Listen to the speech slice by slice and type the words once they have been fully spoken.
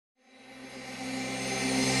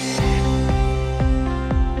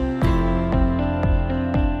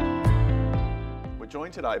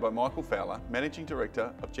today by Michael Fowler, Managing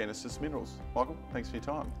Director of Genesis Minerals. Michael, thanks for your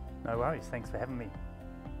time. No worries, thanks for having me.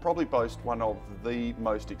 Probably boast one of the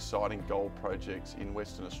most exciting gold projects in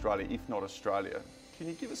Western Australia, if not Australia. Can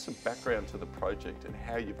you give us some background to the project and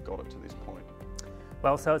how you've got it to this point?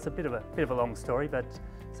 Well, so it's a bit of a long story, but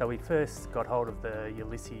so we first got hold of the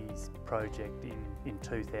Ulysses project in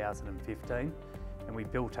 2015, and we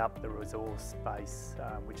built up the resource base,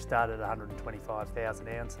 which started at 125,000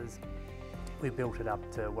 ounces. We built it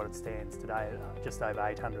up to what it stands today, just over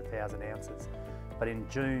 800,000 ounces. But in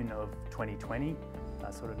June of 2020,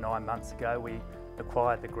 sort of 9 months ago, we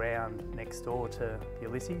acquired the ground next door to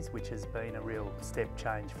Ulysses, which has been a real step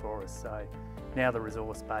change for us. So now the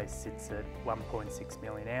resource base sits at 1.6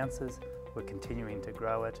 million ounces. We're continuing to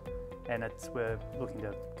grow it, and we're looking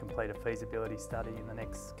to complete a feasibility study in the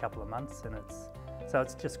next couple of months, and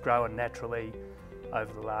it's just growing naturally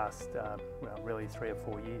over the last really 3 or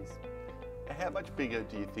 4 years. How much bigger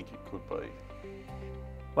do you think it could be?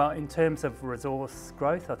 Well, in terms of resource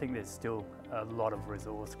growth, I think there's still a lot of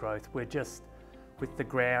resource growth. We're just, with the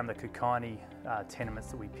ground, the Kukini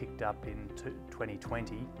tenements that we picked up in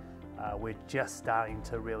 2020, we're just starting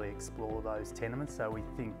to really explore those tenements. So we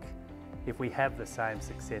think if we have the same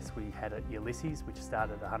success we had at Ulysses, which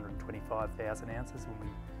started at 125,000 ounces when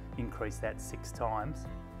we increased that 6 times,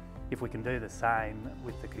 if we can do the same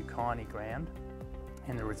with the Kukini ground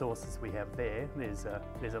and the resources we have there, there's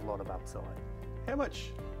a lot of upside. How much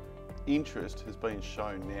interest has been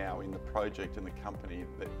shown now in the project and the company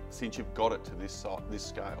since you've got it to this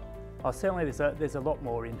scale? Oh, certainly there's a lot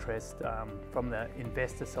more interest from the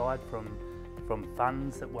investor side, from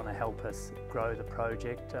funds that want to help us grow the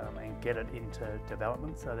project and get it into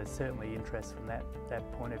development. So there's certainly interest from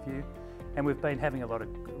that point of view. And we've been having a lot of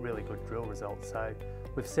really good drill results. So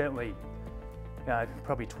we've certainly,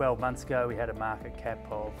 probably 12 months ago, we had a market cap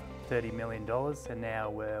of $30 million, and now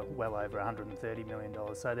we're well over $130 million.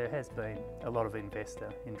 So there has been a lot of investor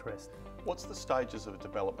interest. What's the stages of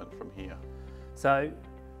development from here? So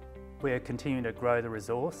we're continuing to grow the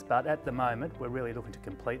resource, but at the moment we're really looking to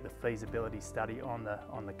complete the feasibility study on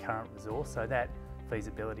the current resource. So that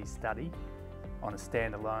feasibility study on a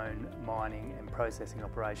standalone mining and processing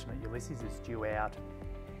operation at Ulysses is due out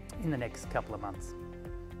in the next couple of months.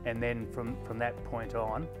 And then from that point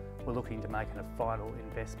on, we're looking to make a final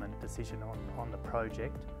investment decision on the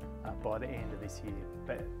project by the end of this year.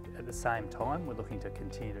 But at the same time, we're looking to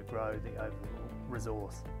continue to grow the overall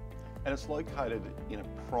resource. And it's located in a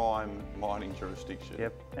prime mining jurisdiction.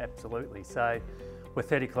 Yep, absolutely. So we're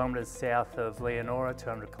 30 kilometres south of Leonora,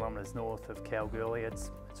 200 kilometres north of Kalgoorlie. It's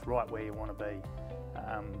right where you want to be.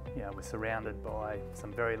 We're surrounded by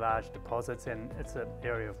some very large deposits, and it's an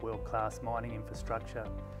area of world-class mining infrastructure.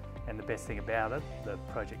 And the best thing about it, the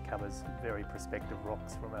project covers very prospective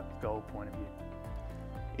rocks from a gold point of view.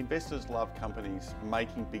 Investors love companies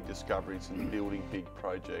making big discoveries and building big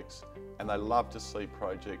projects, and they love to see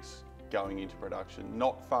projects going into production,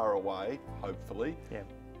 not far away, hopefully. Yeah.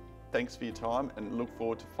 Thanks for your time, and look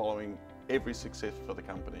forward to following every success for the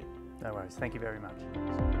company. No worries, thank you very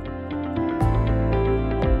much.